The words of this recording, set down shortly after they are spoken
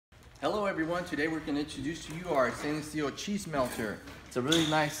Hello everyone, today we're going to introduce to you our stainless steel cheese melter. It's a really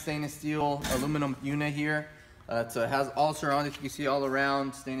nice stainless steel aluminum unit here. It has all surrounded, you can see all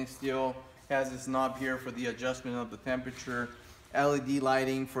around stainless steel. It has this knob here for the adjustment of the temperature, LED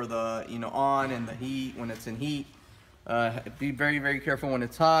lighting for the on and the heat when it's in heat. Be very careful when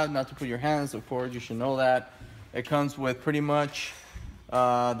it's hot, not to put your hands, of course, you should know that. It comes with pretty much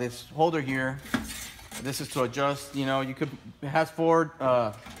this holder here. This is to adjust, it has four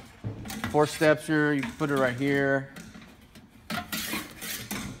steps here. You can put it right here.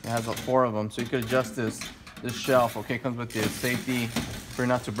 It has four of them, so you could adjust this shelf. Okay, it comes with the safety for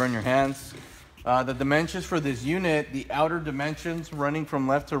not to burn your hands. The dimensions for this unit, the outer dimensions running from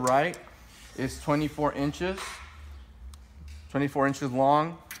left to right is 24 inches. 24 inches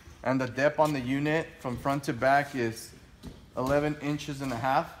long, and the depth on the unit from front to back is 11 inches and a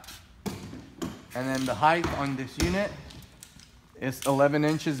half. And then the height on this unit is 11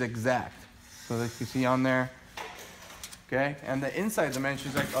 inches exact. So that you see on there. Okay, and the inside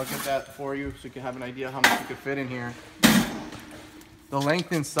dimensions, I'll get that for you so you can have an idea how much you could fit in here. The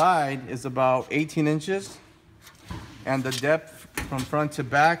length inside is about 18 inches. And the depth from front to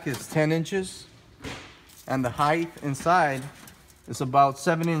back is 10 inches. And the height inside is about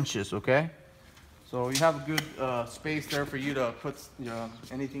 7 inches, okay? So you have a good space there for you to put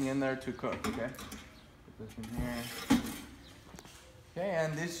anything in there to cook, okay? Put this in here. Okay,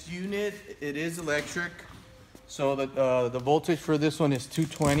 and this unit, it is electric. So the voltage for this one is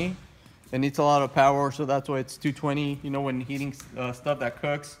 220. It needs a lot of power, so that's why it's 220. When heating stuff that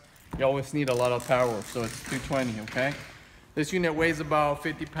cooks, you always need a lot of power, so it's 220, okay? This unit weighs about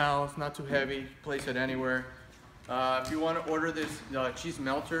 50 pounds, not too heavy. Place it anywhere. If you want to order this cheese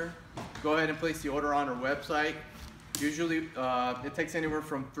melter, go ahead and place the order on our website. Usually it takes anywhere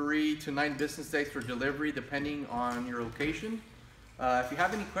from 3 to 9 business days for delivery, depending on your location. If you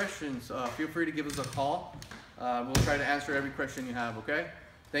have any questions, feel free to give us a call. We'll try to answer every question you have, okay?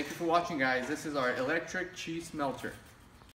 Thank you for watching, guys. This is our electric cheese melter.